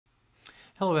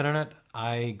Hello, Internet.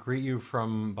 I greet you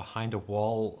from behind a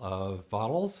wall of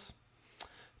bottles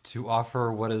to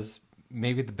offer what is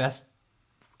maybe the best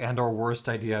and or worst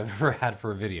idea I've ever had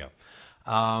for a video.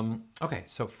 Okay,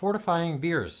 so fortifying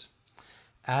beers,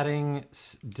 adding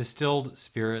distilled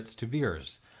spirits to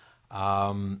beers.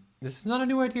 This is not a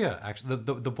new idea, actually.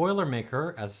 The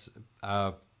boilermaker, as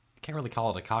can't really call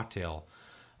it a cocktail,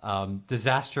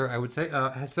 disaster, I would say,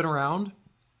 has been around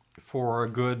for a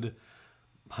good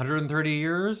 130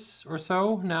 years or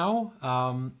so now,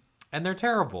 and they're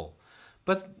terrible.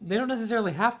 But they don't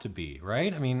necessarily have to be,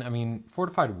 right? I mean,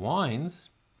 fortified wines,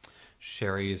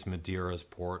 sherries, Madeiras,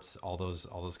 ports, all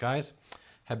those guys,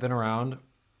 have been around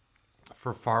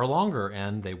for far longer,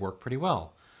 and they work pretty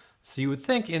well. So you would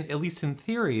think, at least in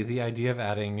theory, the idea of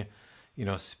adding,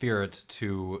 spirit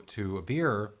to a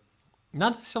beer,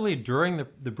 not necessarily during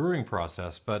the brewing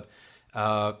process, but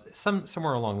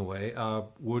somewhere along the way,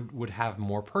 would have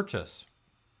more purchase.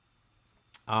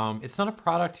 It's not a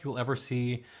product you'll ever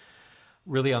see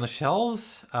really on the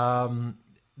shelves,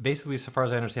 basically, so far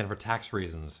as I understand, for tax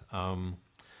reasons.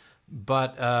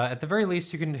 But at the very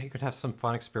least, you could have some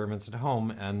fun experiments at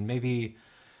home, and maybe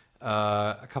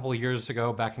a couple of years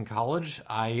ago, back in college,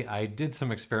 I did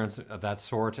some experiments of that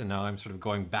sort, and now I'm sort of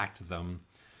going back to them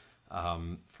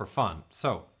for fun.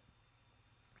 So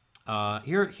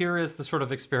here is the sort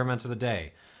of experiment of the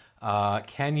day.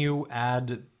 Can you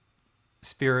add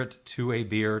spirit to a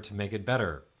beer to make it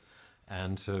better,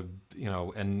 and to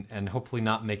and hopefully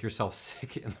not make yourself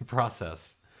sick in the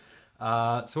process?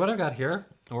 So what I've got here,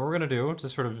 and what we're gonna do to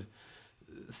sort of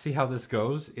see how this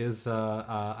goes, is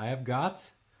I have got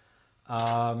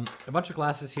a bunch of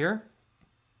glasses here,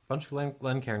 a bunch of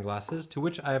Glencairn glasses, to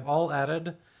which I have all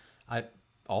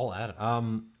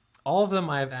of them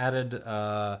I have added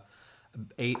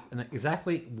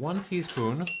exactly 1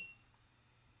 teaspoon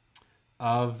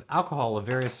of alcohol of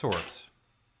various sorts.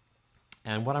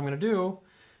 And what I'm going to do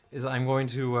is I'm going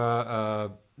to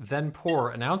then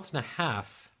pour 1.5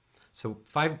 ounces. So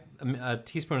a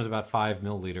teaspoon is about 5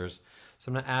 milliliters. So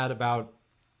I'm going to add about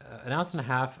 1.5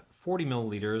 ounces, 40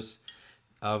 milliliters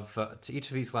of to each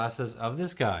of these glasses of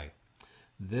this guy.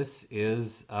 This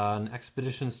is an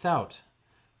Expedition Stout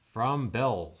from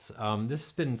Bell's. This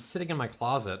has been sitting in my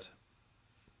closet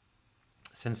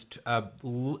since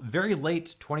very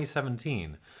late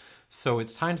 2017, so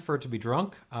it's time for it to be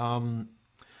drunk. I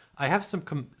have some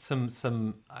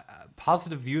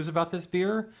positive views about this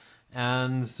beer,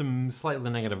 and some slightly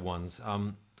negative ones.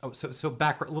 So a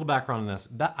little background on this.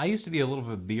 I used to be a little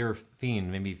bit of a beer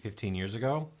fiend maybe 15 years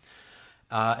ago,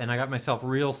 and I got myself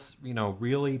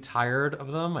really tired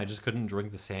of them. I just couldn't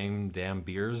drink the same damn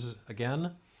beers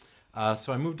again.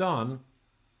 So I moved on,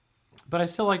 but I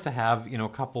still like to have a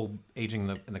couple aging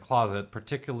in the closet,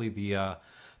 particularly the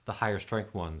higher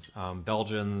strength ones,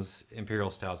 Belgians, Imperial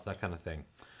Stouts, that kind of thing.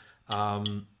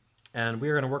 And we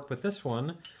are going to work with this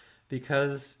one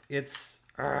because it's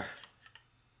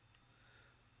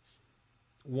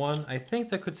one I think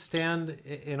that could stand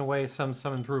in a way some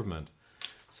improvement.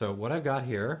 So what I've got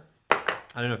here,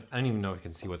 I don't even know if you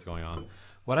can see what's going on.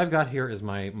 What I've got here is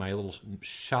my little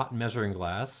shot measuring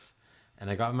glass. And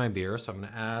I got my beer, so I'm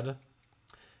going to add,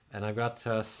 and I've got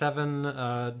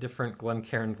 7 different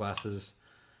Glencairn glasses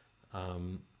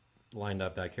lined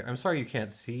up back here. I'm sorry you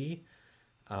can't see.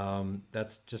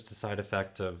 That's just a side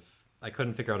effect of, I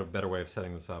couldn't figure out a better way of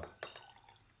setting this up.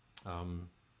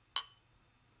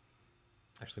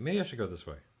 Actually, maybe I should go this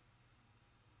way.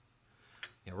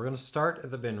 Yeah, we're going to start at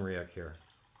the bin riak here.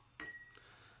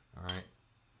 All right.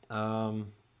 All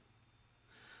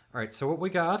right, so what we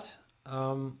got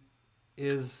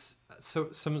is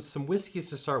some whiskeys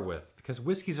to start with, because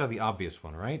whiskeys are the obvious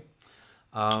one, right?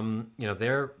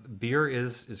 Their beer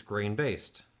is grain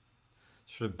based,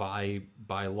 sort of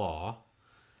by law,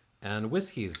 and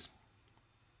whiskeys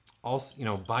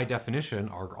also, by definition,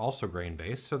 are also grain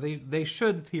based. So they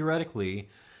should theoretically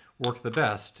work the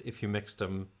best if you mixed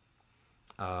them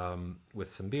with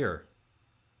some beer.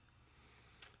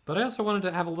 But I also wanted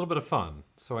to have a little bit of fun,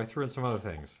 so I threw in some other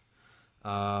things.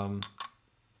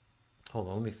 Hold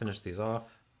on, let me finish these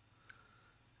off.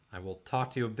 I will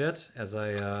talk to you a bit as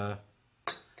I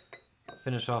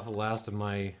finish off the last of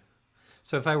my...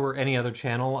 So if I were any other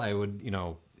channel, I would,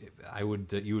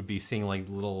 you would be seeing like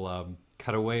little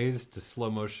cutaways to slow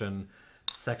motion,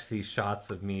 sexy shots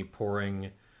of me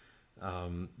pouring,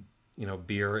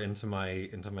 beer into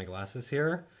my glasses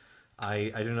here.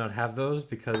 I do not have those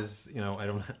because I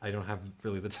don't have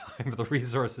really the time or the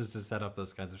resources to set up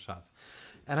those kinds of shots.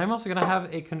 And I'm also going to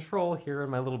have a control here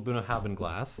in my little Bunnahabhain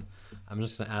glass. I'm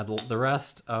just going to add the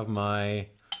rest of my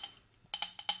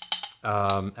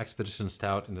Expedition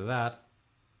Stout into that.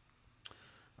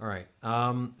 All right.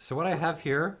 So what I have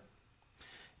here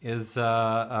is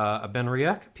a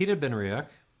Benriach, peated Benriach,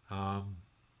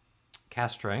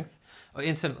 cast strength.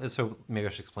 So maybe I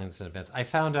should explain this in advance. I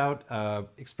found out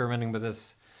experimenting with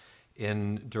this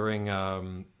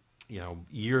during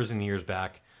years and years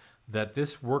back that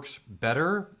this works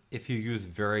better if you use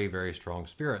very, very strong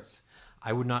spirits.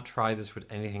 I would not try this with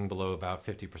anything below about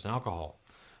 50% alcohol.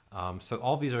 So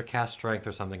all these are cast strength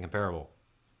or something comparable.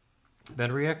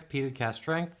 Benriach peated cast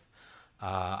strength.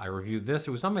 I reviewed this.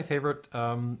 It was not my favorite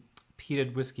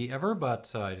peated whiskey ever,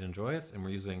 but I did enjoy it. And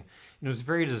it was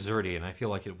very desserty, and I feel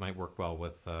like it might work well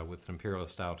with an imperial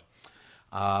stout.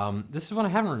 This is one I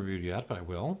haven't reviewed yet, but I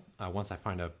will once I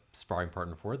find a sparring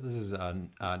partner for it. This is an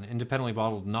independently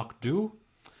bottled Knockdhu,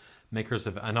 makers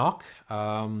of Anok,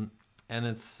 and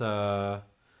it's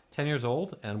 10 years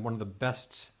old and one of the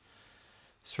best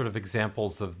sort of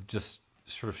examples of just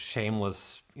sort of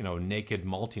shameless, naked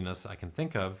maltiness I can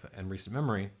think of in recent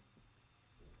memory.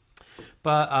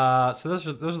 But so those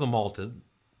are the malted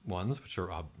ones, which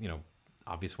are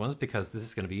obvious ones because this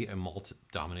is going to be a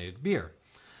malt-dominated beer.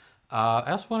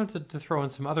 I also wanted to throw in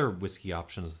some other whiskey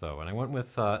options though, and I went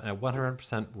with a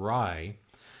 100% rye.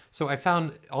 So I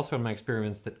found also in my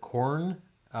experiments that corn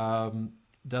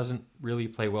doesn't really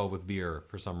play well with beer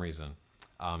for some reason.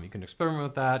 You can experiment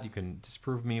with that. You can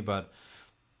disprove me, but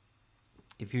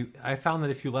I found that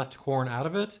if you left corn out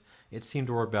of it, it seemed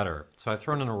to work better. So I've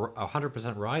thrown in a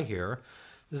 100% rye here.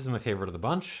 This is my favorite of the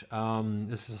bunch.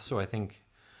 This is also, I think,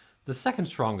 the second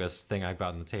strongest thing I've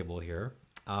got on the table here.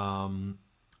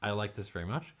 I like this very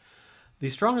much. The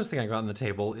strongest thing I got on the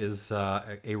table is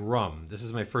a rum. This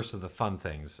is my first of the fun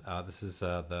things. This is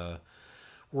the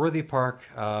Worthy Park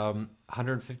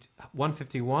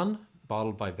 151,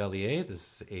 bottled by Vellier.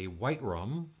 This is a white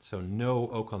rum, so no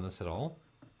oak on this at all.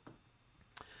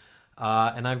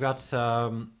 And I've got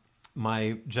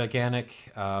my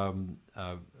gigantic,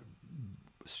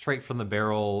 straight from the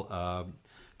barrel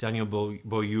Daniel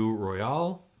Beaulieu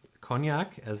Royal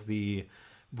Cognac as the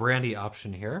brandy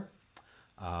option here.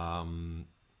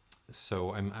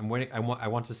 So I'm waiting. I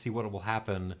want to see what will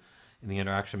happen in the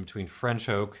interaction between French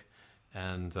oak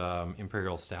and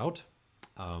Imperial Stout.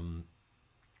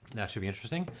 That should be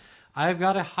interesting. I've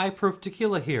got a high proof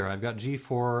tequila here. I've got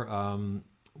G4.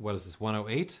 What is this?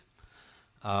 108.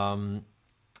 And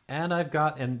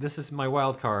this is my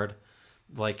wild card.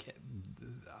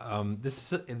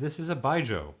 This is a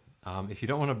Baijiu. If you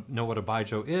don't want to know what a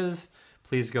Baijiu is,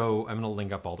 please go. I'm going to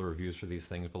link up all the reviews for these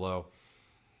things below.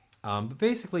 But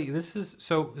basically, this is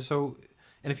so.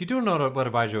 And if you don't know what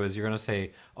a Baijiu is, you're going to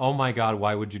say, "Oh my God,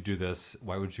 why would you do this?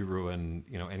 Why would you ruin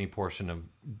any portion of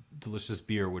delicious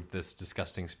beer with this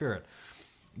disgusting spirit?"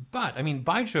 But I mean,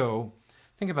 Baijiu,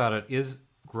 think about it, is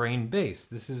grain based.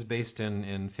 This is based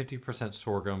in 50%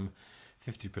 sorghum,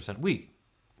 50% wheat.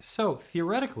 So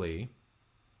theoretically,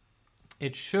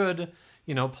 it should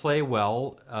play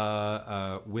well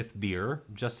with beer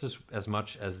just as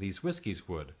much as these whiskeys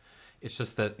would. It's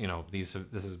just that this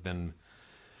has been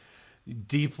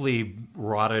deeply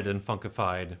rotted and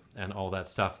funkified and all that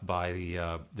stuff by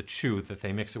the chew that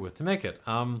they mix it with to make it.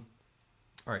 All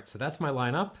right, so that's my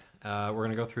lineup. We're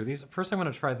gonna go through these. First, I'm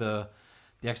gonna try the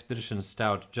Expedition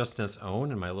Stout just in its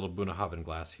own in my little Bunnahabhain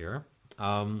glass here.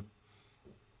 So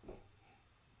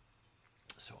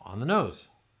on the nose,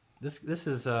 this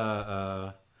is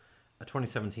a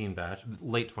 2017 batch,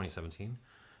 late 2017.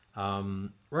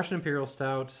 Russian Imperial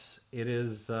Stout. It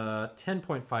is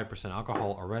 10.5%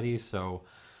 alcohol already, so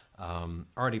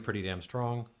already pretty damn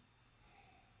strong.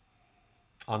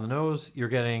 On the nose, you're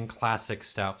getting classic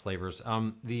stout flavors.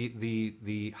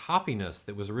 The hoppiness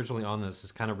that was originally on this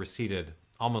is kind of receded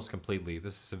almost completely.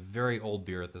 This is a very old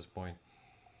beer at this point.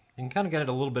 You can kind of get it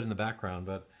a little bit in the background,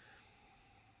 but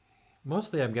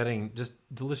mostly I'm getting just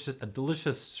a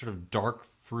delicious sort of dark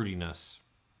fruitiness.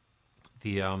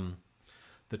 The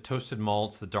toasted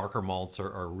malts, the darker malts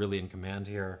are really in command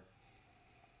here.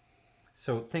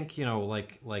 So think,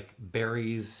 like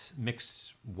berries,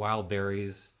 mixed wild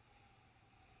berries.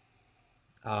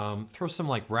 Throw some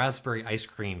like raspberry ice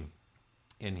cream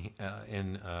in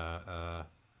kind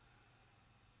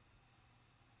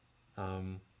of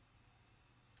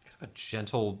a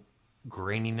gentle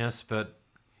graininess, but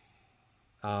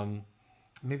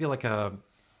maybe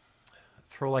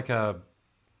throw like a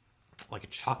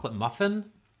chocolate muffin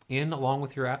in along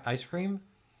with your ice cream,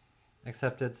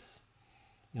 except it's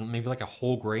maybe like a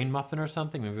whole grain muffin or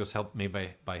something. Maybe it was made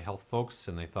by health folks,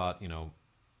 and they thought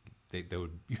they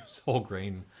would use whole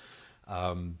grain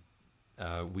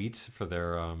wheat for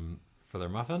their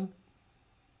muffin.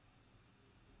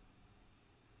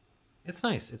 It's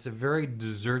nice. It's a very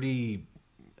desserty,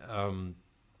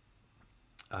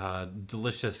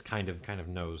 delicious kind of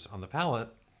nose on the palate.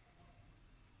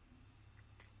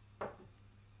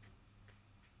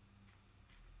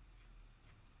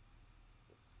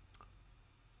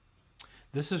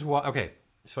 This is what, okay,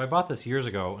 so I bought this years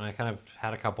ago, and I kind of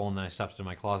had a couple, and then I stuffed it in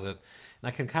my closet, and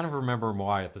I can kind of remember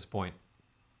why at this point.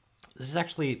 This is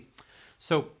actually,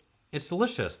 so it's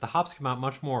delicious. The hops come out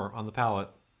much more on the palate,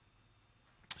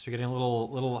 so you're getting a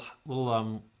little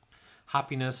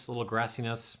hoppiness, a little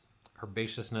grassiness,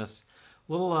 herbaceousness,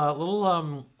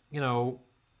 you know,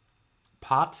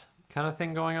 pot kind of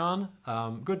thing going on.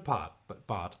 Good pot, but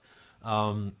pot.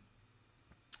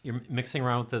 You're mixing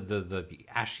around with the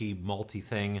ashy malty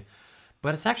thing,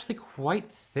 but it's actually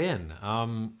quite thin.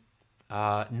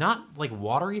 Not like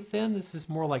watery thin. This is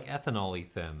more like ethanol-y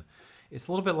thin. It's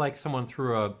a little bit like someone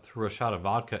threw a shot of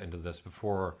vodka into this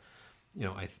before, you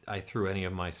know, I threw any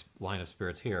of my line of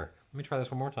spirits here. Let me try this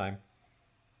one more time.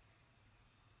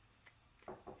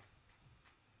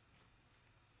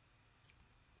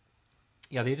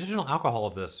 Yeah, the additional alcohol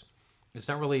of this, it's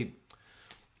not really,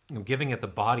 you know, giving it the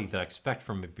body that I expect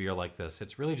from a beer like this.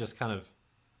 It's really just kind of,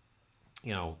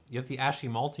 you know, you have the ashy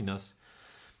maltiness,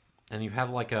 and you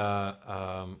have like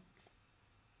the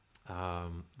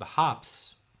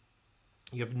hops.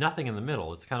 You have nothing in the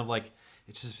middle. It's kind of like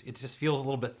it just feels a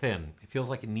little bit thin. It feels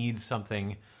like it needs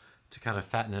something to kind of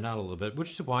fatten it out a little bit,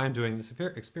 which is why I'm doing this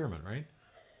experiment, right?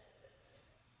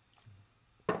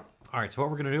 All right, so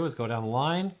what we're gonna do is go down the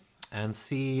line and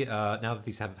see, now that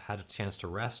these have had a chance to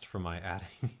rest from my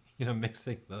adding, you know,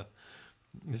 mixing the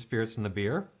spirits in the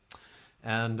beer.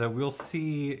 And we'll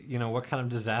see, you know, what kind of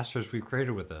disasters we've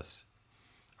created with this.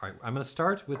 All right, I'm gonna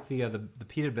start with the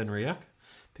peated Benriach,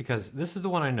 because this is the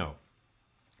one I know.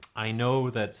 I know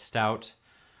that stout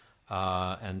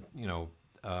and, you know,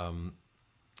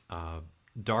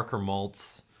 darker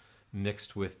malts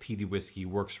mixed with peaty whiskey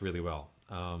works really well.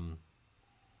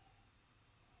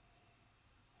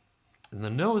 In the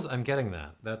nose, I'm getting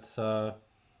that. That's, I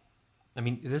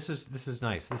mean, this is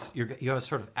nice. You have a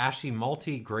sort of ashy,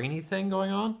 malty, grainy thing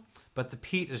going on, but the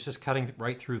peat is just cutting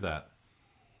right through that.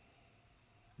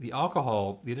 The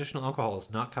alcohol, the additional alcohol is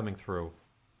not coming through,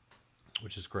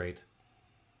 which is great.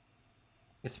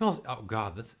 It smells, oh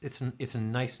God, it's a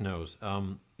nice nose.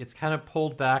 It's kind of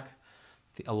pulled back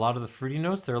a lot of the fruity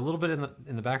notes. They're a little bit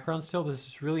in the background still. This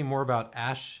is really more about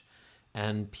ash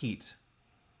and peat.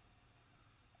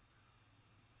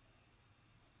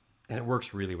 And it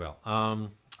works really well.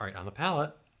 All right, on the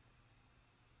palate.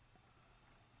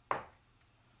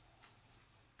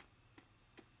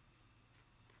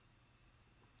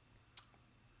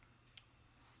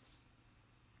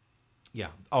 Yeah,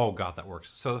 oh God, that works.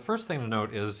 So the first thing to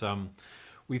note is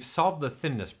we've solved the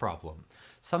thinness problem.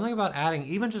 Something about adding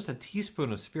even just a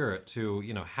teaspoon of spirit to,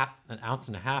 you know, an ounce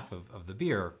and a half of the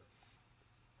beer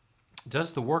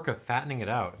does the work of fattening it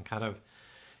out and kind of,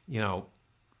 you know,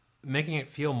 making it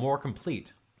feel more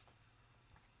complete.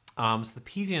 So the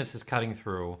peatiness is cutting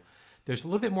through. There's a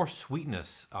little bit more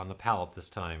sweetness on the palate this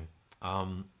time.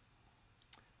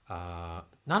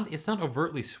 It's not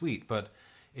overtly sweet, but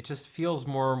it just feels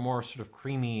more sort of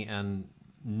creamy and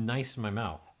nice in my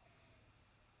mouth.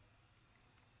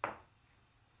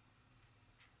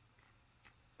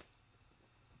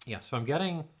 Yeah, so I'm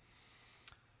getting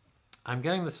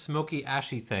the smoky,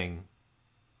 ashy thing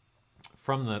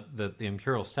from the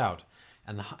Imperial Stout,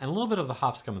 and a little bit of the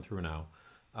hops coming through now.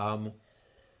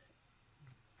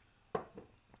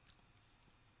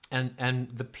 And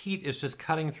the peat is just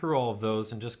cutting through all of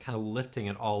those and just kind of lifting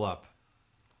it all up.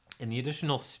 And the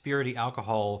additional spirity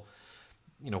alcohol,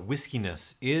 you know,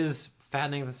 whiskiness is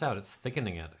fattening this out. It's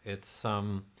thickening it. It's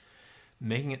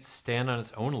making it stand on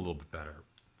its own a little bit better.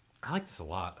 I like this a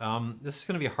lot. This is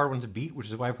going to be a hard one to beat, which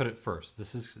is why I put it first.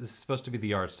 This is supposed to be the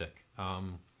yardstick.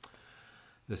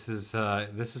 This is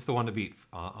the one to beat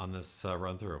on this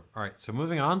run through. All right, so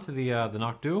moving on to the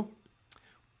Knockdhu.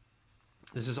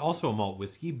 This is also a malt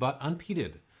whiskey, but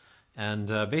unpeated, and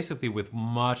basically with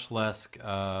much less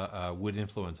wood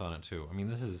influence on it too. I mean,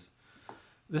 this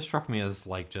struck me as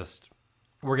like just,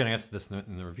 we're gonna get to this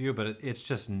in the review, but it's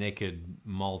just naked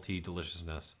malty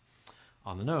deliciousness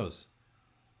on the nose.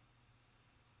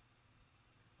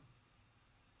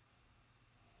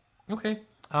 Okay.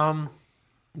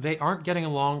 They aren't getting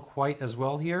along quite as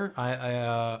well here.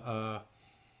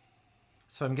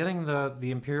 So I'm getting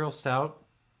the Imperial Stout,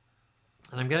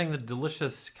 and I'm getting the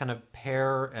delicious kind of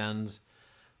pear and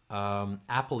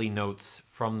appley notes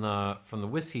from the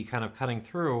whiskey kind of cutting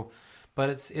through, but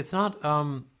it's not.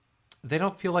 They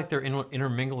don't feel like they're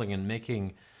intermingling and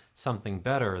making something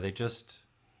better. They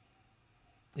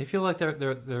feel like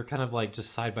they're kind of like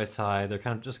just side by side. They're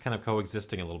kind of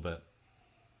coexisting a little bit.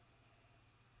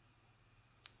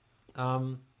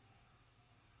 Um,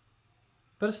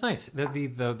 but it's nice.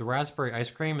 The raspberry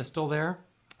ice cream is still there.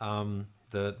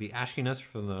 The ashiness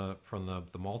from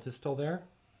the malt is still there.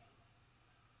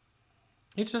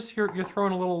 It's just you're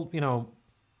throwing a little,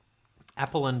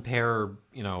 apple and pear,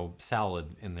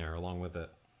 salad in there along with it.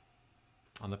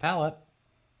 On the palate,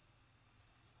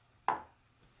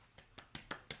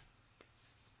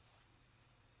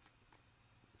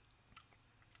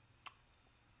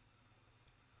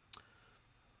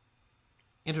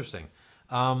 interesting.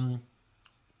 Let me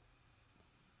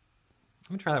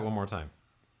try that one more time.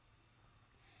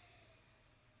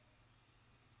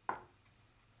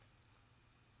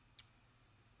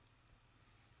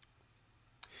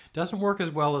 Doesn't work as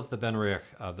well as the Benriach,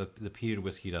 the peated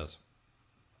whiskey does.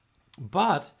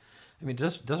 But, I mean,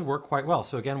 it does work quite well.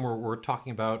 So again, we're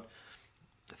talking about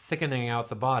thickening out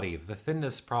the body. The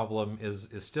thinness problem is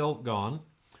still gone.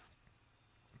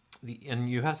 And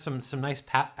you have some nice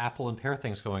apple and pear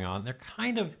things going on. They're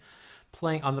kind of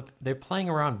they're playing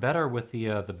around better with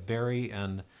the berry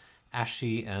and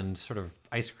ashy and sort of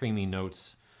ice creamy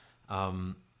notes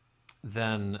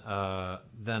than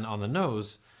on the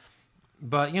nose.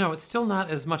 But, it's still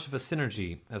not as much of a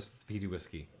synergy as the peaty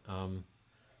whiskey.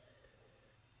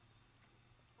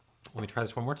 Let me try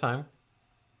this one more time.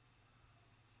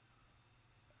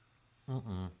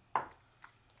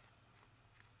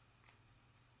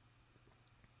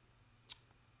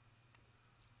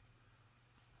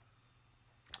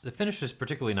 The finish is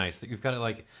particularly nice. You've got it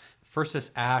like, first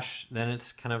it's ash, then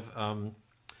it's kind of,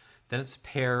 then it's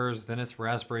pears, then it's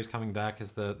raspberries coming back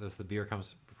as the beer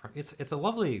comes. It's a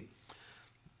lovely...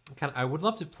 I would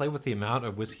love to play with the amount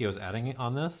of whiskey I was adding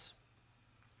on this,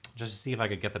 just to see if I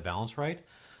could get the balance right.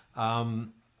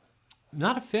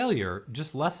 Not a failure,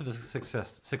 just less of a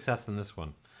success than this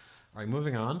one. All right,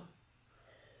 moving on.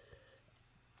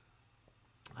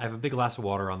 I have a big glass of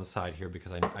water on the side here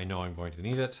because I know I'm going to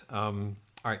need it. All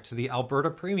right, to the Alberta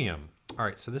Premium. All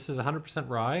right, so this is 100%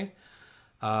 rye.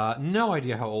 No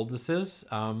idea how old this is,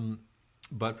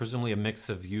 but presumably a mix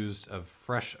of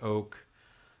fresh oak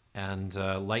and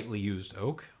lightly used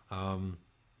oak.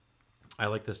 I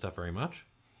like this stuff very much.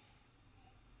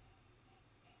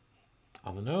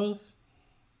 On the nose,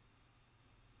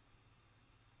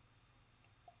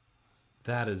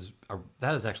 that is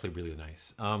actually really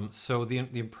nice. So the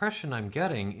impression I'm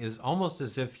getting is almost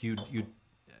as if you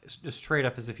just straight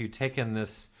up as if you'd taken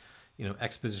this,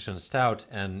 exposition stout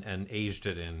and aged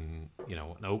it in,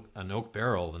 an oak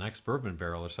barrel, an ex-bourbon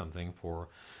barrel or something for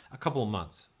a couple of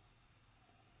months.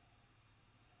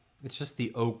 It's just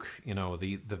the oak,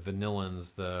 the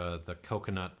vanillins, the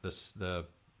coconut,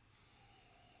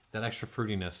 that extra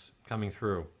fruitiness coming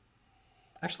through.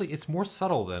 Actually, it's more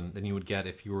subtle than you would get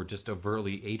if you were just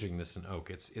overtly aging this in oak.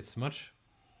 It's much.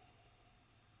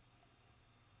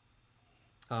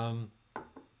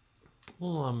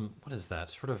 What is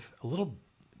that? Sort of a little,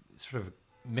 sort of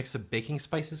mix of baking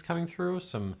spices coming through.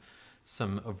 Some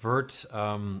overt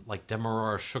like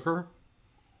demerara sugar.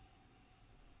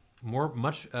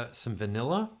 Some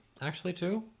vanilla actually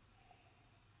too.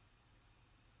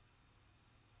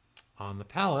 On the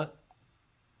palate.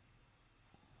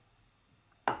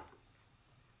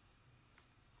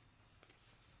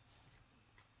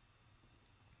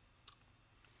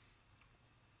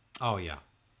 Oh yeah.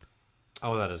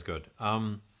 Oh, that is good.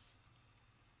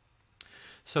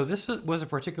 So this was a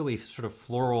particularly sort of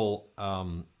floral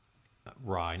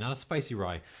rye, not a spicy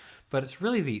rye, but it's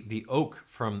really the oak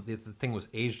from the thing was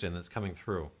aged in that's coming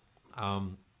through.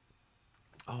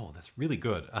 Oh, that's really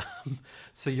good.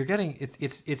 So you're getting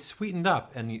it's sweetened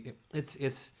up and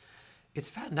it's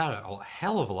fattened out a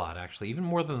hell of a lot actually, even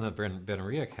more than the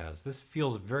Benriach has. This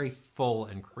feels very full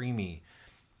and creamy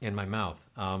in my mouth.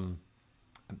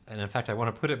 And in fact, I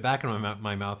want to put it back in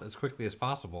my mouth as quickly as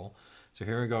possible. So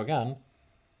here we go again.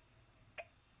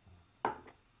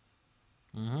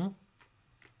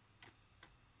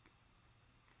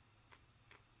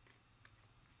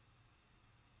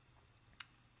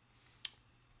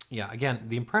 Yeah, again,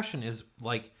 the impression is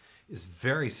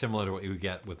very similar to what you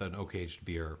get with an oak aged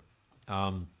beer,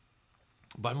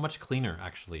 but much cleaner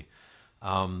actually.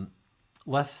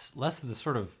 Less of the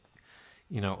sort of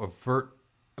overt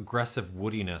aggressive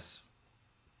woodiness,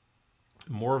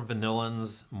 more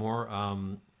vanillins, more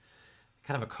kind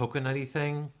of a coconutty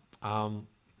thing,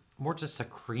 more just a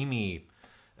creamy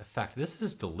effect. This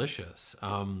is delicious.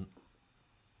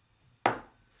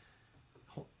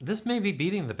 This may be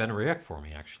beating the Benriach for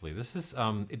me actually. This is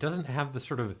it doesn't have the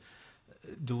sort of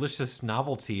delicious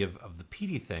novelty of the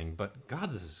peaty thing, but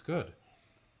God, this is good.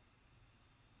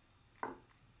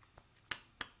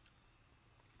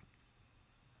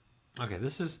 Okay,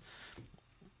 this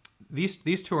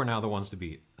these two are now the ones to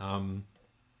beat.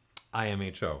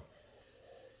 IMHO.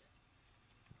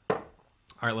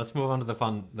 All right, let's move on to the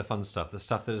fun stuff, the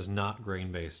stuff that is not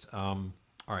grain based. All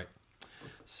right,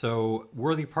 so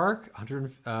Worthy Park,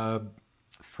 100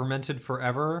 fermented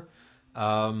forever.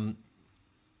 You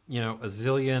know, a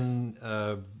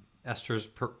zillion esters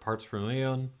parts per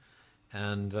million,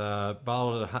 and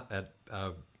bottled at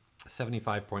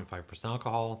 75.5%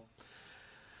 alcohol.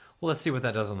 Well, let's see what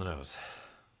that does on the nose.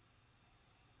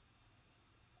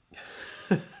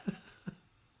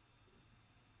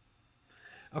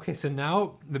 Okay, so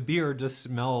now the beer just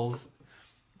smells,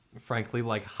 frankly,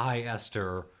 like high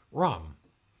ester rum.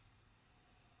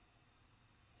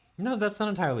 No, that's not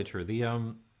entirely true.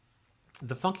 The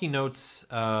funky notes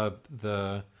are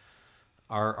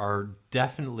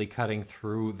definitely cutting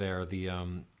through there.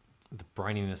 The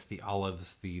brininess, the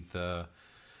olives, the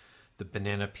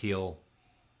banana peel,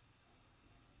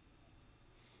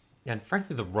 and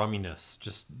frankly the rumminess.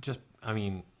 Just I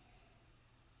mean.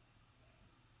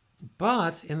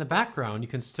 But in the background, you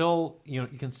can still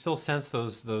sense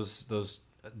those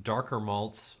darker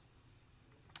malts.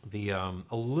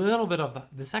 A little bit of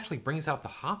this actually brings out the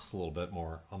hops a little bit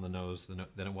more on the nose than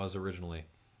it was originally.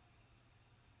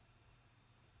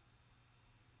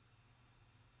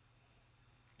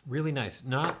 Really nice.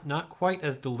 Not quite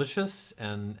as delicious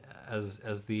and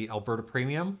as the Alberta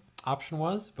Premium option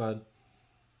was, but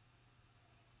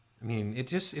I mean, it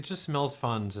just smells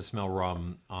fun to smell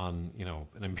rum on, you know,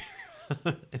 an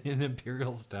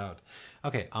imperial stout.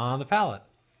 Okay, on the palate.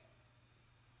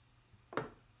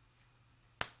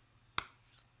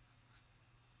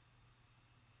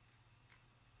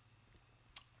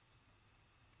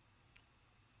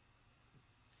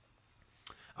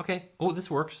 Okay. Oh, this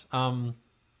works.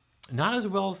 Not as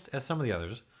well as some of the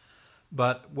others,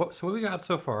 but what we got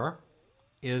so far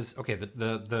is okay.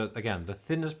 The again, the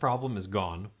thinness problem is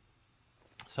gone.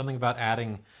 Something about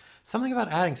adding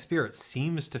spirit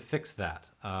seems to fix that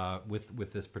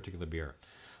with this particular beer.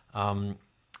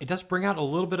 It does bring out a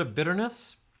little bit of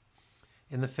bitterness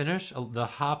in the finish. The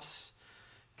hops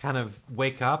kind of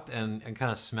wake up and kind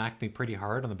of smack me pretty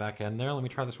hard on the back end there. Let me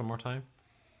try this one more time.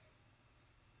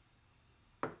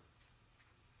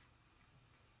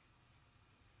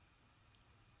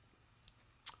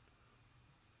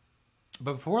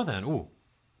 But before then, ooh,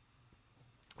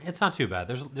 it's not too bad.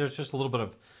 There's just a little bit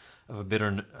of a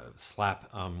bitter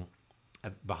slap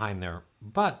behind there,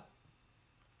 but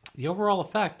the overall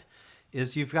effect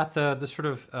is you've got the sort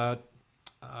of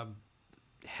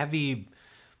heavy,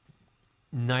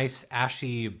 nice,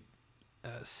 ashy,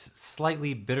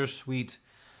 slightly bittersweet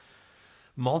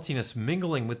maltiness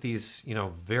mingling with these, you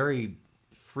know, very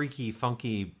freaky,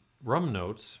 funky rum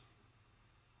notes.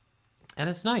 And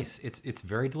it's nice. It's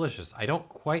very delicious. I don't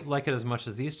quite like it as much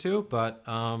as these two, but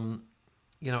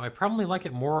you know, I probably like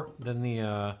it more than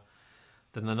the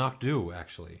Knockdhu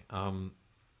actually.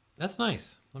 That's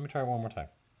nice. Let me try it one more time.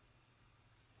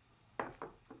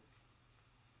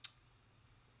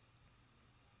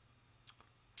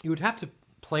 You would have to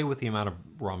play with the amount of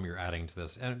rum you're adding to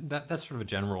this, and that's sort of a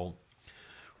general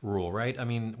rule, right? I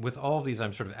mean, with all of these,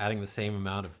 I'm sort of adding the same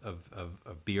amount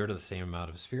of beer to the same amount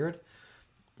of spirit.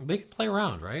 They can play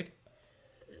around, right?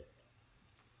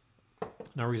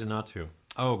 No reason not to.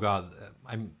 Oh God,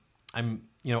 I'm,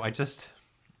 you know, I just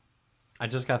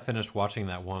got finished watching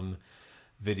that one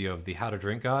video of the How to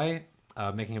Drink guy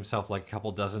making himself like a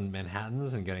couple dozen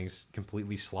Manhattans and getting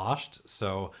completely sloshed.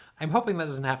 So I'm hoping that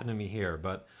doesn't happen to me here,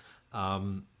 but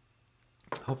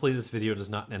hopefully this video does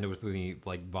not end with me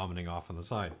like vomiting off on the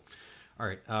side. All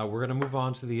right, we're gonna move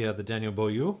on to the Daniel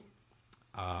Beaulieu,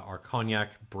 our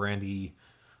cognac brandy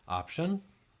option.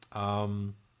 I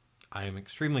am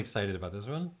extremely excited about this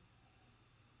one.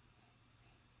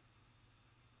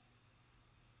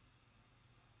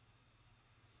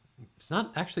 It's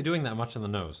not actually doing that much on the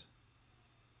nose.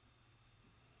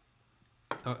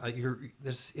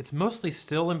 It's mostly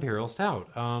still Imperial Stout.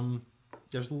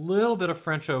 There's a little bit of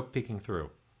French oak peeking through.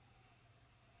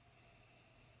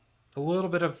 A little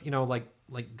bit of, you know,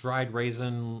 like dried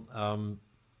raisin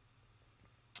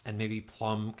and maybe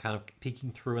plum kind of peeking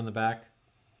through in the back.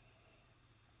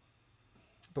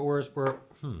 But where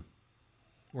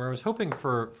I was hoping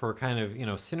for kind of, you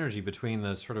know, synergy between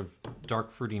the sort of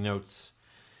dark fruity notes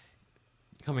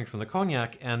coming from the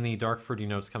cognac and the dark fruity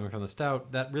notes coming from the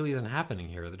stout, that really isn't happening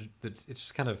here. It's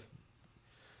just kind of,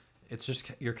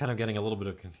 you're kind of getting a little bit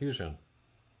of confusion.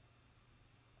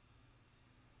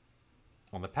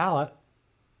 On the palate,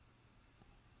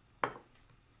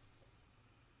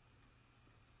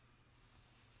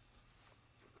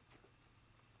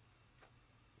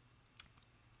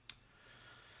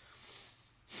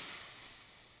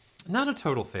 Not a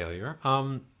total failure.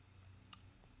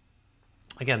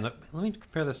 Again, let me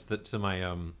compare this to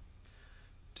my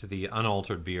to the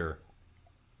unaltered beer.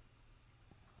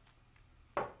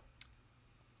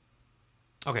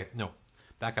 Okay, no,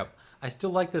 back up. I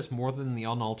still like this more than the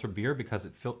unaltered beer because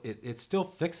it still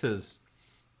fixes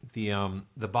the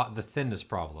thinness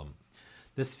problem.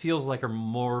 This feels like a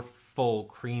more full,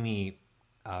 creamy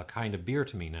kind of beer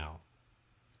to me now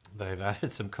that I've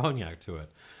added some cognac to it.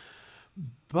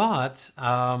 But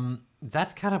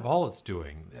that's kind of all it's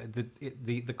doing.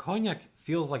 The cognac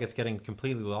feels like it's getting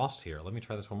completely lost here. Let me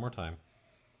try this one more time.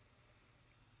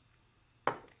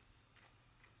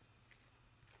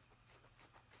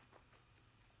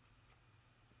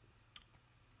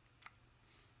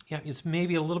 Yeah, it's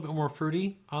maybe a little bit more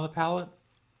fruity on the palate,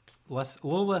 a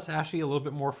little less ashy, a little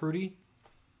bit more fruity.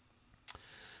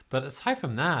 But aside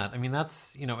from that, I mean,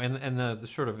 that's, and the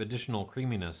sort of additional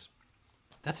creaminess,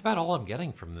 that's about all I'm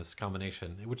getting from this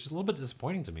combination, which is a little bit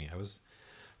disappointing to me. This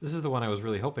is the one I was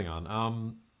really hoping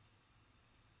on.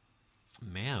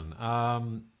 Man,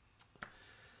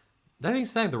 that being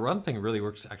said, the run thing really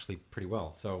works actually pretty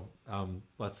well. So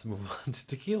let's move on to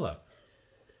tequila.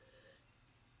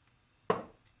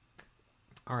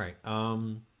 All right.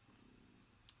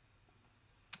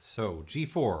 So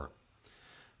G4,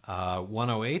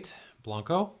 108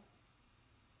 Blanco.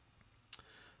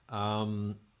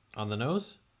 On the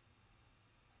nose.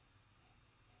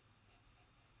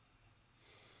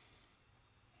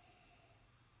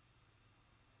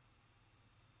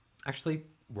 Actually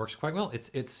works quite well.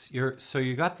 So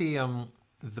you got the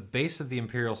base of the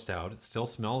Imperial Stout. It still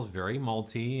smells very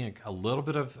malty, a little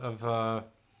bit of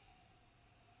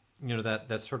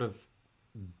that sort of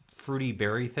fruity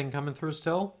berry thing coming through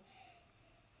still.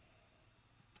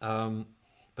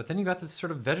 But then you got this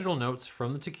sort of vegetal notes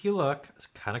from the tequila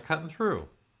kind of cutting through.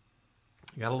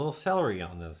 You got a little celery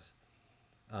on this.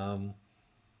 A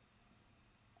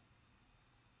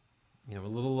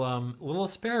little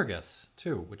asparagus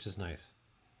too, which is nice.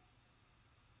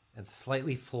 It's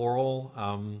slightly floral,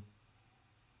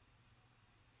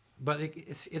 but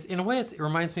it's in a way it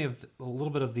reminds me of a little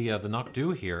bit of the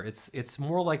Knockdhu here. It's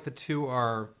more like the two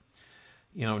are,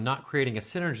 not creating a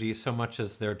synergy so much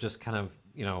as they're just kind of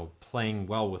playing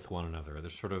well with one another. They're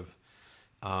sort of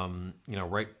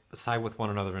right side with one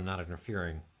another and not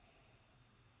interfering.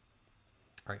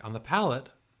 All right, on the palate.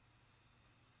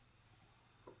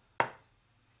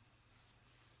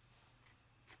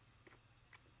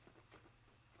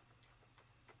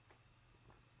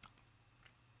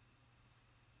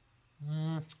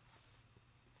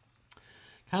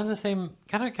 Kind of the same,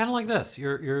 kind of like this.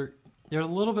 There's a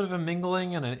little bit of a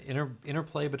mingling and an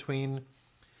interplay between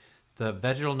the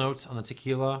vegetal notes on the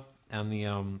tequila and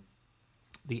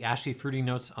the ashy fruity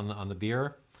notes on the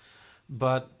beer.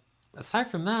 But aside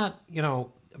from that,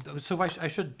 so I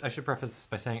should preface this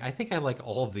by saying I think I like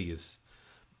all of these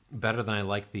better than I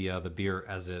like the beer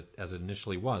as it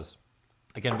initially was.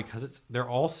 Again, because they're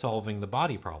all solving the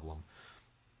body problem.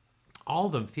 All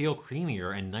of them feel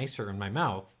creamier and nicer in my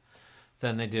mouth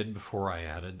than they did before I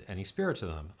added any spirit to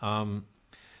them.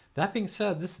 That being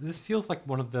said, this feels like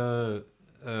one of the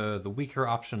weaker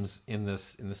options in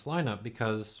this lineup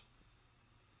because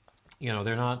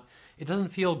they're not. It doesn't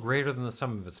feel greater than the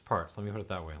sum of its parts. Let me put it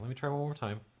that way. Let me try one more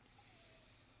time.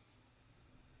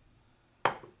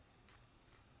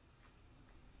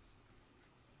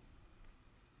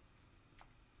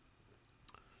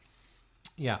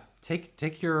 Yeah,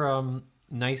 take your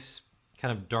nice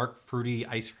kind of dark, fruity,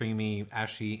 ice creamy,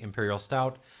 ashy imperial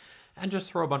stout, and just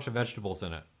throw a bunch of vegetables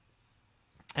in it.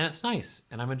 And it's nice,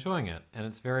 and I'm enjoying it, and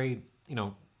it's very,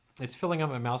 it's filling up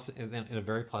my mouth in a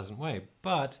very pleasant way.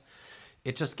 But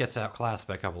it just gets outclassed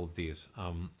by a couple of these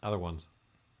other ones.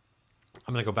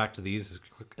 I'm gonna go back to these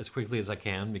as quickly as I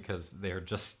can because they're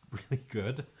just really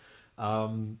good.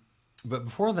 But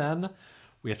before then,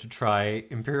 we have to try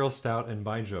Imperial Stout and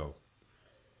Baijiu.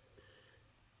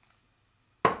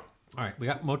 All right, we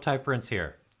got Motai Prince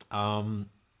here. So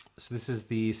this is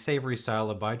the savory style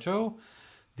of Baijiu,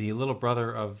 the little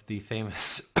brother of the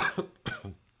famous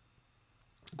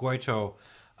Guaichou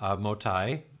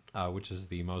Motai, which is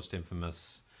the most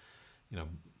infamous,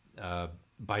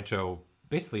 Baijiu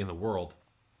basically in the world.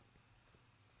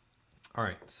 All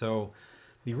right, so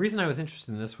the reason I was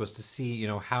interested in this was to see,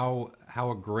 how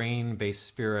a grain-based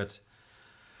spirit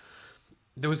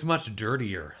that was much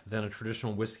dirtier than a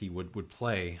traditional whiskey would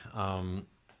play.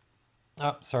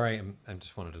 Oh, sorry, I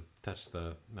just wanted to touch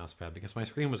the mouse pad because my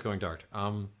screen was going dark.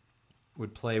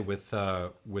 Would play with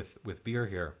beer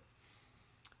here.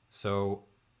 So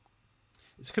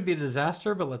this could be a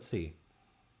disaster, but let's see.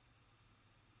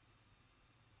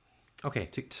 Okay,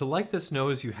 to like this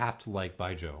nose, you have to like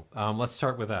Baijiu. Let's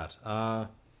start with that.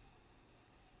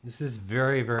 This is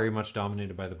very, very much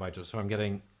dominated by the Baijiu. So I'm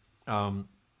getting,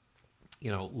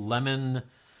 lemon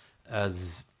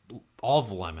as all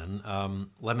the lemon,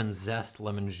 lemon zest,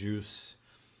 lemon juice,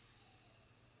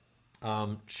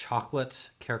 chocolate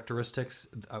characteristics,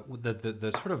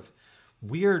 the sort of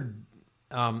weird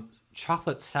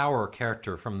chocolate sour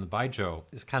character from the Baijiu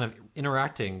is kind of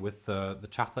interacting with the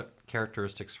chocolate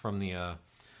characteristics from the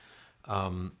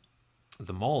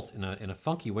malt in a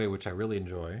funky way, which I really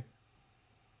enjoy.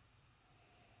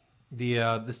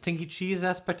 The stinky cheese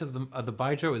aspect of the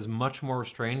Baijiu is much more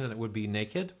restrained than it would be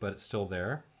naked, but it's still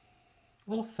there. A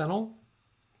little fennel.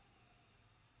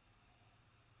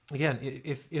 Again,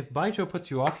 if Baijiu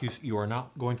puts you off, you are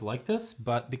not going to like this.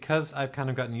 But because I've kind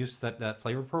of gotten used to that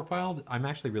flavor profile, I'm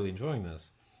actually really enjoying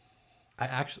this. I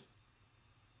actually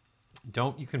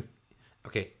don't. You can,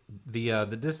 okay. The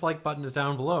dislike button is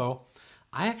down below.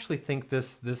 I actually think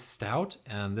this stout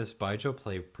and this Baijiu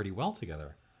play pretty well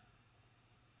together.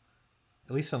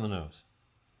 At least on the nose.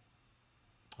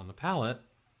 On the palate,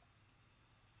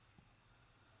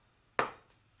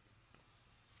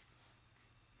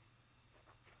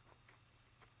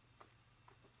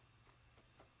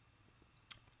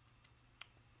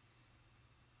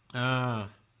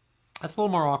 that's a little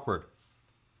more awkward.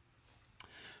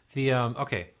 The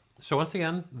okay, so once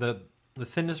again, the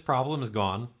thinness problem is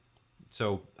gone.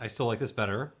 So I still like this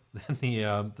better than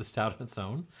the stout on its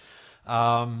own,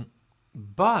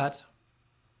 but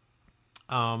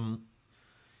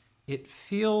it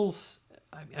feels.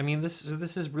 I mean, this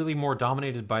is really more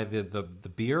dominated by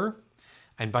the beer,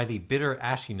 and by the bitter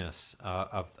ashiness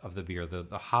of the beer.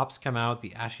 The hops come out,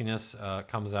 the ashiness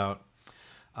comes out,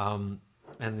 and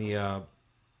the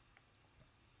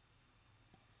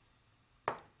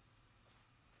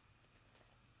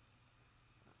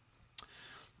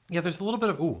yeah, there's a little bit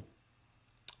of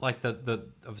like the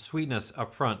of sweetness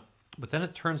up front, but then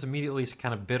it turns immediately to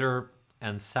kind of bitter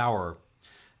and sour,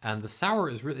 and the sour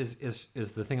is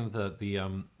the thing that the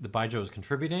Baijiu is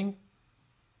contributing.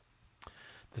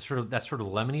 That sort of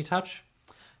lemony touch,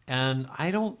 and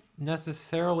I don't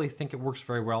necessarily think it works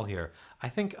very well here. I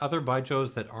think other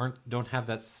Baijius that don't have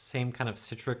that same kind of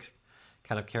citric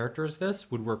kind of character as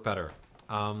this would work better.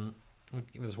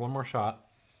 Give this one more shot.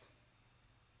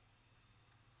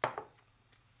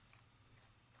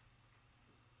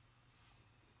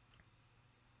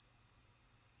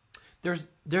 There's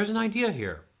an idea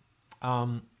here.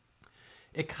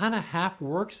 It kind of half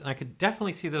works, and I could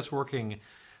definitely see this working.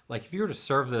 Like if you were to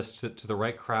serve this to the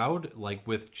right crowd, like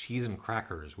with cheese and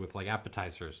crackers, with like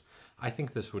appetizers, I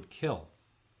think this would kill.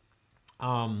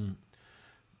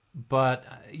 But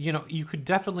you could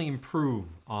definitely improve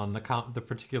on the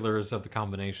particulars of the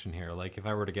combination here. Like if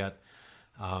I were to get,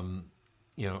 a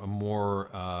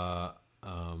more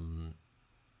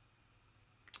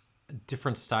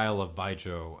different style of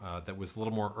Baijiu that was a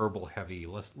little more herbal heavy, a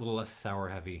little less sour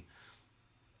heavy,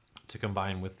 to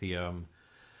combine with the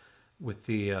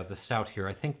stout here,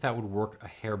 I think that would work a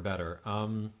hair better.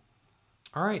 All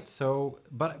right, so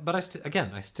but I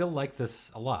still like this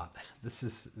a lot.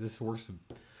 This works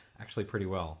actually pretty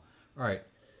well. All right,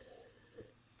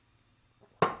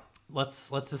 let's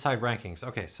decide rankings.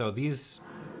 Okay, so these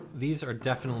are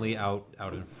definitely out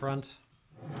in front.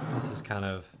 This is kind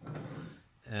of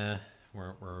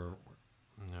we're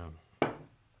no,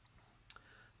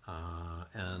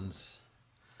 and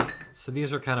so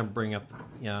these are kind of bring up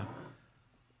yeah.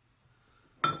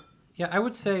 Yeah, I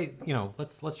would say,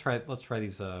 let's try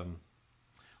these one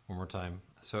more time.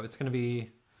 So it's going to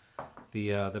be the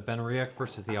Benriach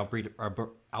versus the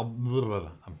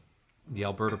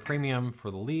Alberta Premium for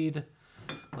the lead.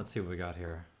 Let's see what we got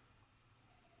here.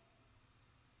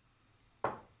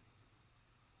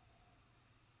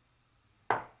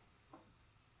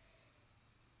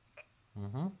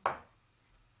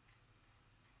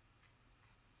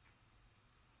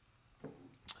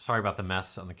 Sorry about the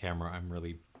mess on the camera. I'm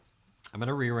going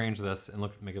to rearrange this and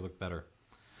make it look better.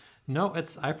 No,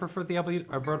 I prefer the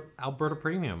Alberta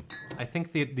Premium. I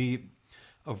think the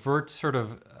overt sort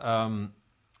of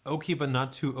oaky but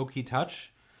not too oaky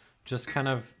touch just kind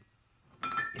of,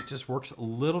 it just works a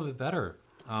little bit better.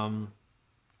 Let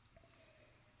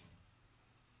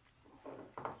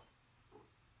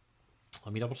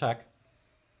me double check.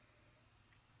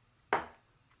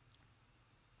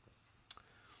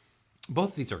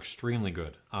 Both of these are extremely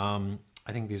good.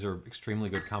 I think these are extremely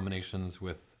good combinations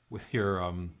with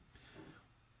your.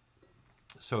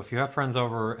 So if you have friends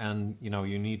over and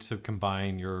you need to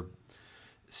combine your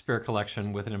spirit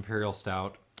collection with an imperial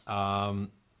stout,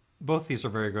 both these are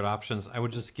very good options. I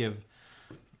would just give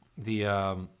the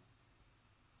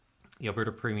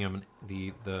Alberta Premium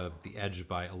the edge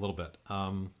by a little bit.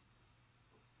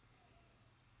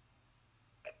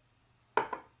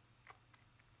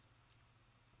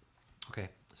 Okay,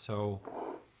 so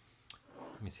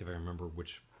let me see if I remember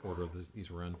which order these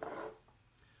were in.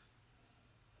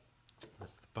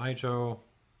 That's the Baijiu. All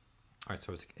right,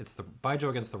 so it's the Baijiu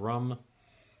against the rum.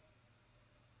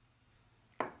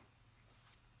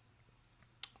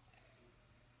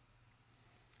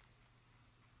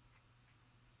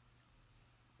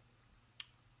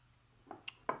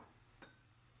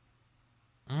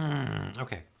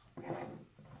 Okay.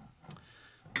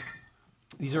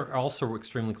 These are also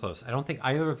extremely close. I don't think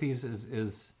either of these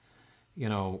is you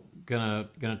know, gonna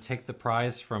take the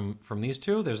prize from these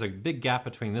two. There's a big gap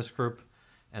between this group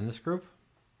and this group.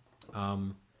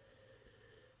 All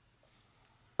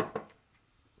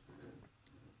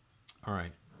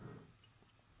right.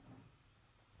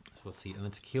 So let's see. And the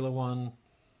tequila one.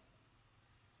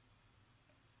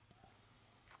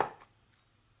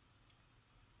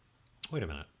 Wait a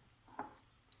minute.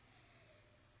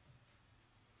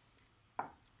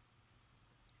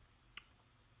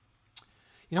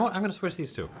 You know what? I'm going to switch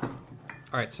these two. All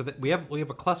right. So that we have a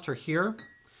cluster here.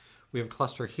 We have a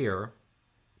cluster here.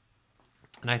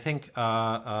 And I think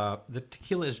the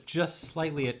tequila is just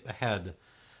slightly ahead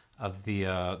of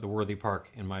the Worthy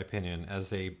Park, in my opinion,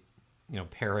 as a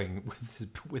pairing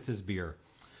with his beer.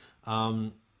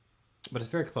 But it's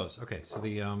very close. Okay, so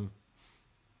the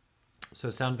so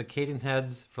it sounded the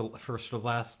Cadenheads for sort of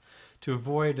last. To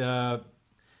avoid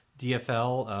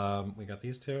DFL, we got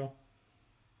these two.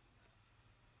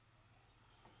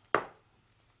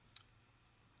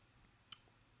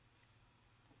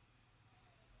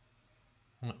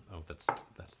 Oh, that's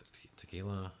the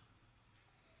tequila.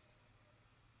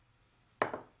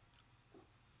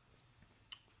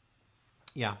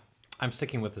 Yeah, I'm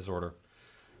sticking with this order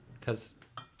because,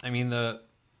 I mean, the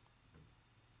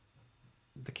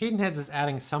Cadenheads is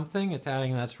adding something. It's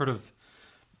adding that sort of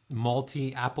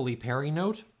malty, appley perry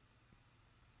note,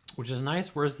 which is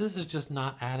nice. Whereas this is just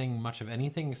not adding much of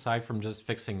anything aside from just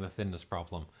fixing the thinness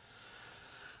problem.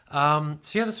 So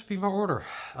yeah, this would be my order.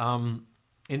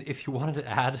 And if you wanted to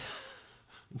add,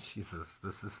 Jesus,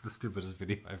 this is the stupidest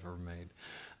video I've ever made.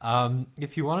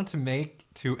 If you wanted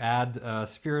to add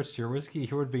spirits to your whiskey,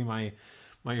 here would be my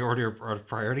order of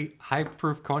priority. High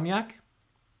proof cognac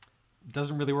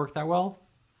doesn't really work that well.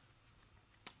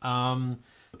 Kind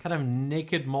of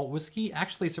naked malt whiskey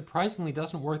actually surprisingly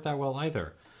doesn't work that well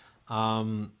either.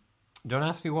 Don't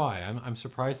ask me why. I'm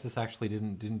surprised this actually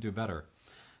didn't do better.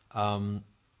 Rum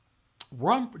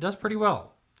does pretty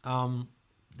well.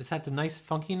 This has a nice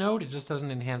funky note. It just doesn't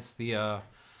enhance the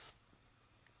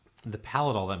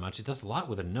palate all that much. It does a lot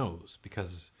with a nose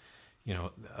because,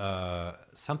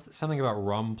 something about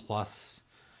rum plus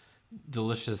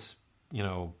delicious,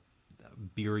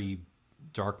 beery,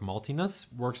 dark maltiness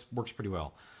works pretty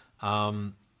well.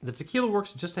 The tequila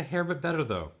works just a hair bit better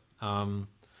though,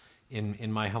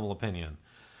 in my humble opinion.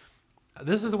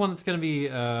 This is the one that's going to be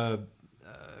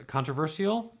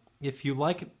controversial. If you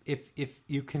like, if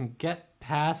you can get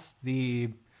past the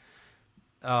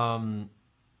learning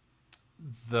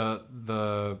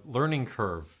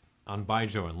curve on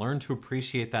Baijiu and learn to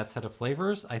appreciate that set of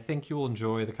flavors, I think you will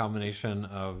enjoy the combination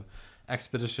of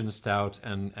Expedition Stout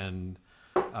and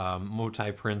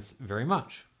Motai Prince very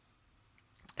much.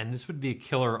 And this would be a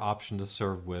killer option to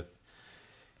serve with,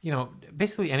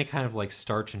 basically any kind of like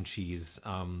starch and cheese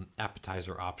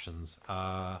appetizer options.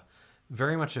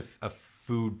 Very much a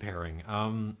food pairing.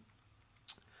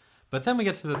 But then we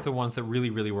get to the ones that really,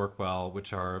 really work well,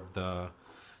 which are the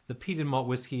peated malt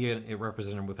whiskey, it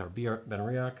represented with our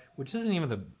Benriach, which isn't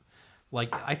even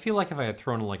I feel like if I had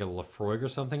thrown like a Lafroig or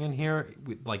something in here,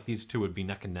 like these two would be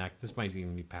neck and neck. This might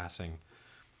even be passing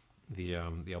the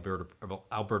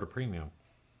Alberta Premium.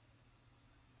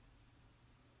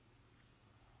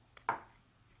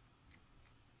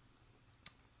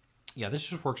 Yeah, this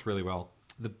just works really well.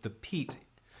 The peat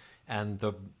and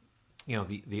the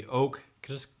oak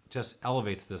just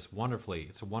elevates this wonderfully.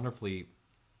 It's a wonderfully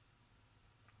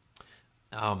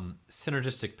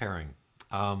synergistic pairing.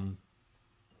 Have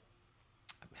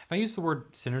I used the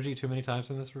word synergy too many times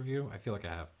in this review? I feel like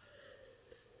I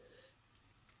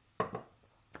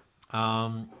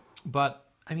have. But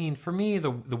I mean, for me,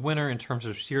 the winner in terms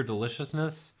of sheer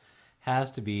deliciousness has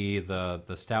to be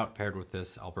the stout paired with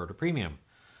this Alberta Premium.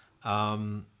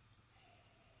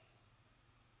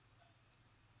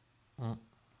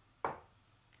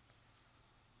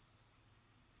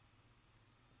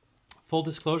 Full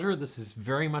disclosure, this is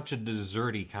very much a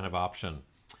desserty kind of option.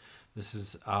 This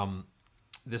is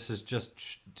This is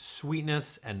just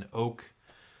sweetness and oak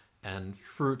and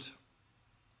fruit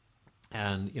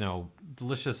and, you know,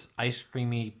 delicious ice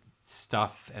creamy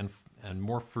stuff and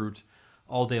more fruit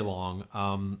all day long.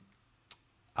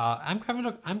 I'm kind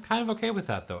of okay with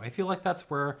that though. I feel like that's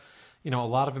where, you know, a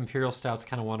lot of imperial stouts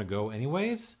kind of want to go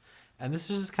anyways, and this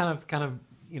is just kind of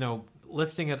you know,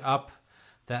 lifting it up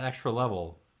that extra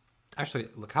level, actually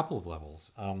a couple of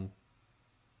levels.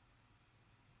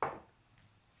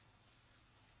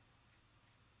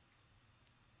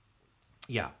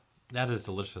 Yeah, that is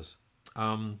delicious.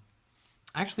 I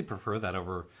actually prefer that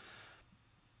over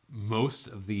most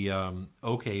of the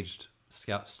oak aged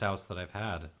stouts that I've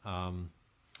had.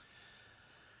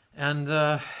 And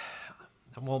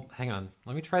well, hang on.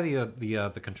 Let me try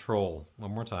the control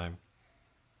one more time.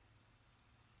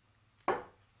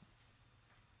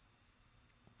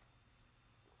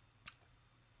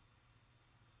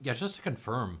 Yeah, just to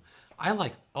confirm, I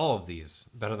like all of these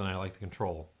better than I like the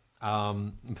control.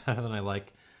 Better than I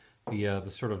like the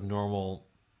sort of normal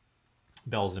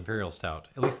Bell's Imperial Stout.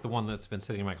 At least the one that's been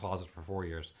sitting in my closet for 4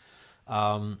 years.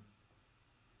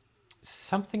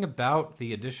 Something about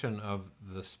the addition of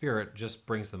the spirit just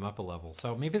brings them up a level.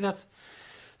 So maybe that's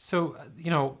so.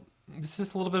 You know, this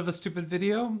is a little bit of a stupid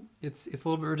video. It's a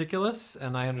little bit ridiculous,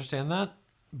 and I understand that.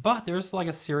 But there's like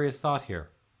a serious thought here.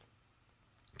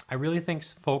 I really think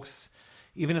folks,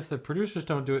 even if the producers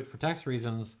don't do it for tax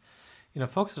reasons, you know,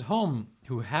 folks at home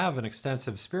who have an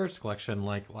extensive spirits collection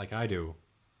like I do,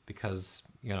 because,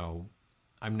 you know,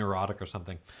 I'm neurotic or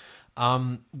something,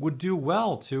 would do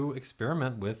well to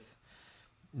experiment with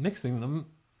mixing them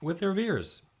with their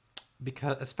beers,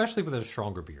 because especially with their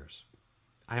stronger beers.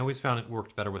 I always found it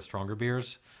worked better with stronger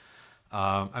beers.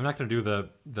 I'm not going to do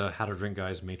the how to drink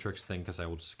guys matrix thing because I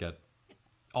will just get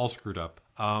all screwed up.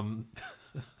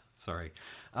 Sorry.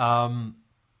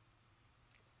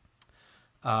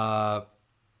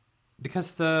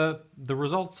 Because the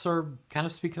results are kind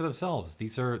of speak for themselves.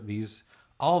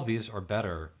 All of these are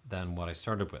better than what I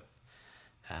started with,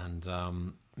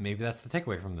 and maybe that's the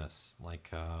takeaway from this.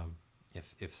 Like,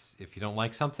 if you don't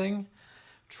like something,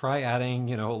 try adding,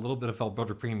 you know, a little bit of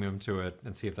Alberta Premium to it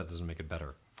and see if that doesn't make it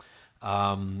better.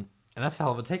 And that's a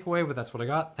hell of a takeaway, but that's what I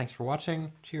got. Thanks for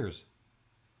watching. Cheers.